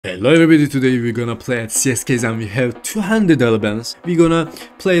Hello everybody, today we're gonna play at CSCase and we have $200 balance. We're gonna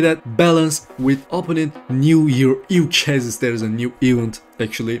play that balance with opening New Year Eve cases. There's a new event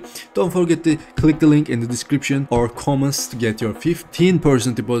actually. Don't forget to click the link in the description or comments to get your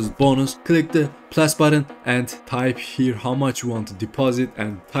 15% deposit bonus. Click the plus button and type here how much you want to deposit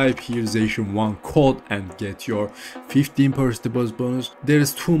and type here CSCase1 code and get your 15% deposit bonus.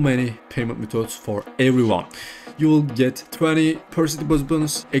 There's too many payment methods for everyone. You will get 20% deposit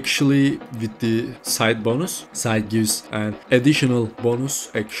bonus actually with the side bonus. Side gives an additional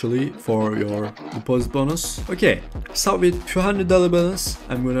bonus actually for your deposit bonus. Okay, start with $200 balance.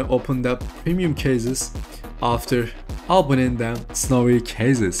 I'm gonna open the premium cases. After opening them snowy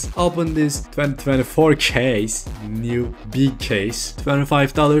cases, open this 2024 case, new big case,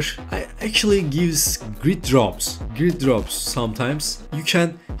 $25. I actually gives grid drops sometimes. You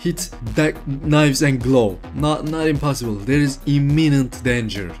can hit that knives and glow, not impossible. There is imminent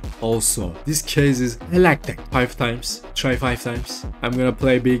danger. Also this case is I like that 5 times, try 5 times. I'm gonna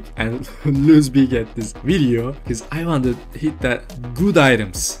play big and lose big at this video because I want to hit that good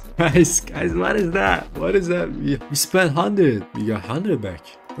items. Guys, what is that? What is that? We spent 100, we got 100 back.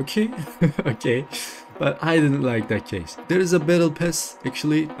 Okay. Okay, but I didn't like that case. There is a battle pass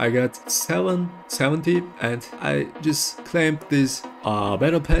actually. I got 770 and I just claimed this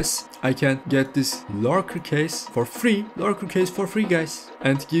battle pass. I can get this lurker case for free. Lurker case for free, guys,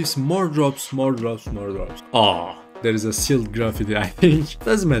 and gives more drops. There is a sealed graffiti, I think.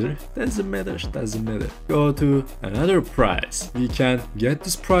 Doesn't matter. Go to another prize. We can get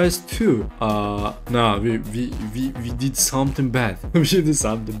this prize too. No, we did something bad. We did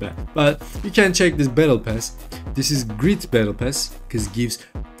something bad. But you can check this battle pass. This is great battle pass because it gives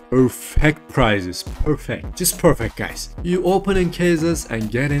perfect prizes. Just perfect, guys. You opening cases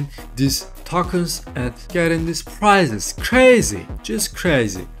and getting these tokens and getting these prizes. Crazy, just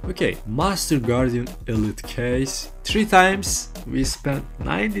crazy. Okay, Master Guardian Elite case. 3 times we spent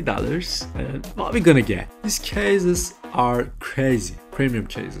 $90 and what we gonna get? These cases are crazy. Premium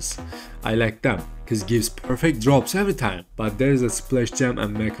cases, I like them because it gives perfect drops every time. But there's a splash gem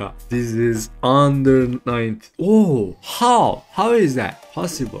and mecha. This is under 90. Oh, how is that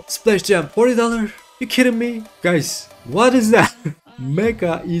possible? Splash gem $40. You kidding me, guys? What is that?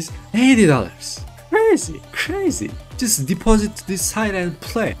 Mecha is $80. Crazy. Just deposit to this side and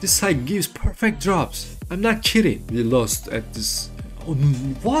play. This side gives perfect drops. I'm not kidding. We lost at this. Oh,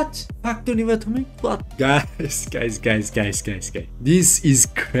 what? Factor new atomic? What? Guys. This is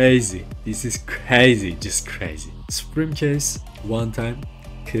crazy. Just crazy. Supreme case 1 time.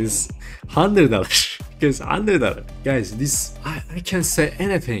 Cause $100. Guys, this I can't say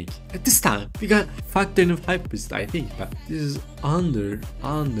anything. At this time, we got factor in 5%, I think, but this is under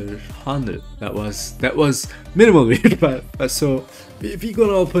 100. That was minimal weird, but so if we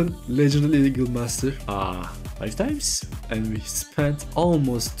gonna open Legendary Eagle Master 5 times and we spent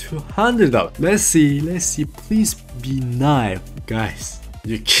almost $200. Let's see, please be nice, guys.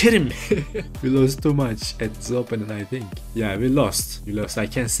 You're kidding me. We lost too much at this opening, I think. Yeah, we lost. I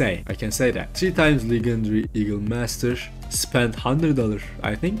can say that. 3 times Legendary Eagle Master, spent $100,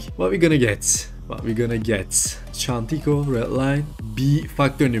 I think. What we gonna get? Chantico, red line, B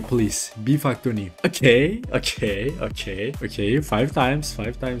factor new, please. B factor new. Okay. 5 times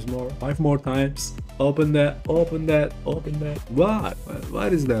more. 5 more times. Open that. What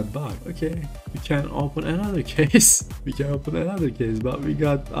is that bug? Okay, we can open another case. But we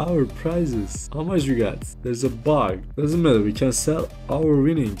got our prizes. How much we got? There's a bug. Doesn't matter, we can sell our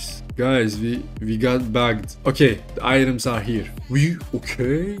winnings. Guys, we got bagged. Okay, the items are here. We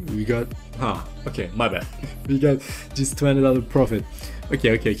got okay, my bad. We got just $20 profit.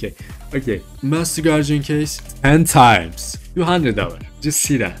 Okay, Master Guardian case 10 times $200. Just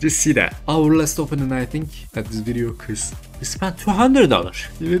see that. Our last opening, I think, at this video, cause we spent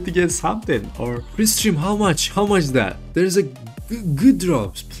 $200. You need to get something. Or pre-stream, how much that? There's a good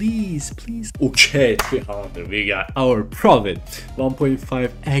drops, please. Okay, 300. We got our profit,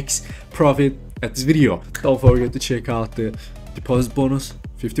 1.5x profit at this video. Don't forget to check out the deposit bonus,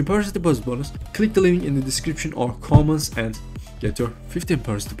 15% deposit bonus. Click the link in the description or comments and get your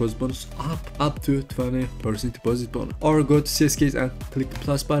 15% deposit bonus up to 20% deposit bonus. Or go to CSCase and click the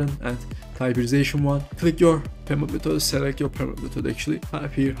plus button and type here CSCase1. Click your payment method, select your payment method actually.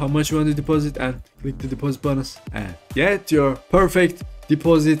 Type here how much you want to deposit and click the deposit bonus and get your perfect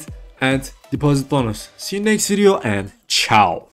deposit and deposit bonus. See you next video and ciao.